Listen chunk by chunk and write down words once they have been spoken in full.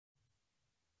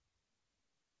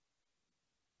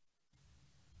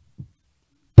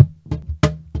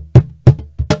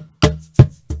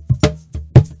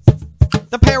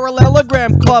The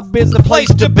Parallelogram Club is the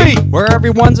place to be, where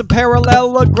everyone's a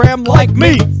parallelogram like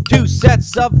me. Two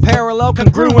sets of parallel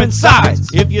congruent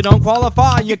sides. If you don't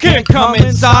qualify, you can't come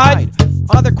inside.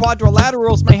 Other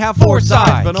quadrilaterals may have four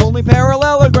sides, but only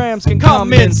parallelograms can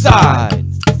come inside.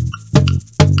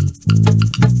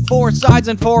 Four sides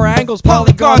and four angles,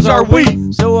 polygons are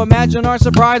we. So imagine our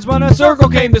surprise when a circle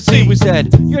came to see. We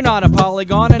said, you're not a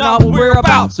polygon and not what we're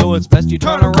about, so it's best you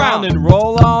turn around and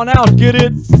roll on out. Get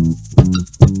it?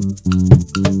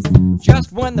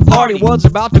 Just when the party was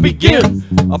about to begin,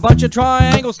 a bunch of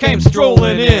triangles came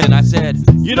strolling in. I said,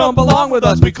 you don't belong with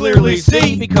us, we clearly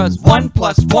see, because 1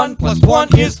 plus 1 plus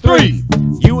 1 is 3.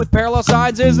 You with parallel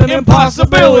sides is an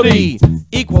impossibility.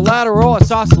 Equilateral,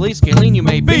 isosceles, scalene you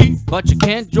may be, but you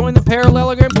can't join the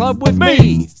Parallelogram Club with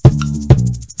me.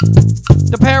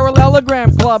 The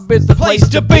Parallelogram Club is the place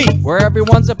to be, where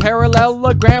everyone's a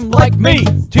parallelogram like me.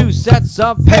 Two sets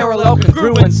of parallel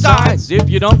congruent sides. If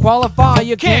you don't qualify,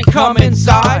 you can't come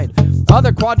inside.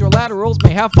 Other quadrilaterals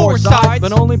may have four sides,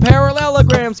 but only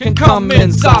parallelograms can come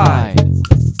inside.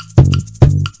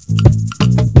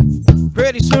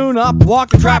 Pretty soon up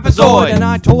walked a trapezoid, and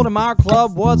I told him our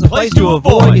club was a place to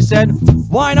avoid. He said,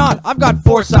 why not? I've got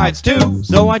four sides too.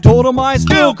 So I told him I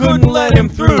still couldn't let him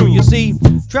through. You see,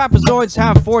 trapezoids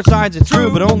have four sides, it's true,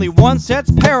 but only one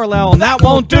set's parallel, and that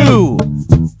won't do.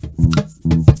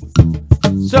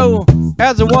 So,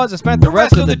 as it was, I spent the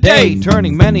rest of the day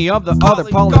turning many of the other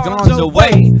polygons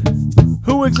away.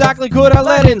 Who exactly could I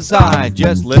let inside?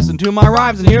 Just listen to my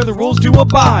rhymes and hear the rules to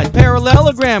abide.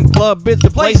 Parallelogram Club is the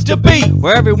place to be,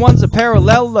 where everyone's a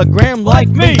parallelogram like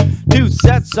me. Two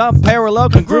sets of parallel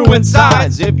congruent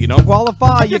sides. If you don't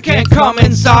qualify, you can't come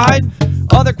inside.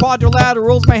 Other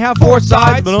quadrilaterals may have four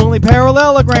sides, but only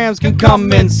parallelograms can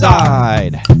come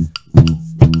inside.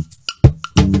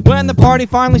 When the party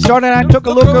finally started, I took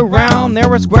a look around. There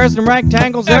were squares and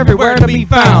rectangles everywhere to be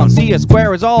found. See, a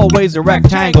square is always a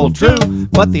rectangle, true,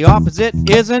 but the opposite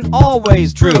isn't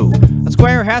always true. A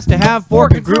square has to have four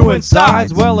congruent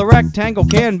sides, while a rectangle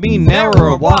can be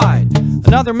narrow or wide.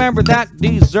 Another member that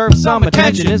deserves some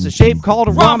attention is a shape called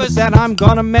a rhombus that I'm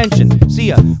gonna mention.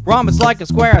 See, a rhombus like a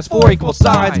square has four equal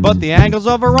sides, but the angles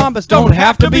of a rhombus don't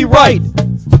have to be right.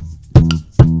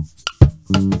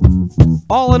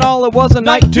 All in all, it was a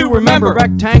night to remember.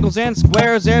 Rectangles and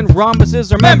squares and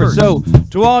rhombuses are members. So,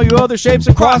 to all you other shapes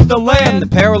across the land, the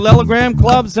Parallelogram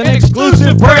Club's an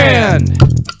exclusive brand.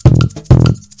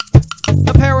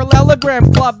 The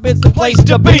Parallelogram Club is the place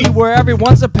to be, where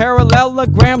everyone's a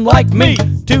parallelogram like me.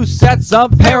 Two sets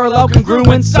of parallel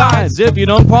congruent sides. If you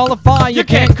don't qualify, you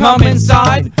can't come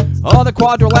inside. Other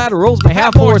quadrilaterals may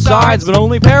have four sides, but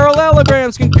only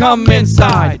parallelograms can come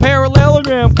inside.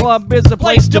 Parallelogram Club is the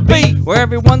place to be, where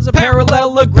everyone's a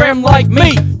parallelogram like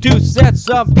me. Two sets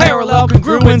of parallel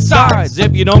congruent sides.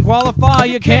 If you don't qualify,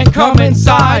 you can't come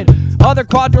inside. Other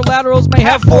quadrilaterals may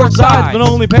have four sides, but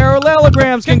only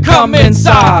parallelograms can come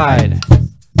inside.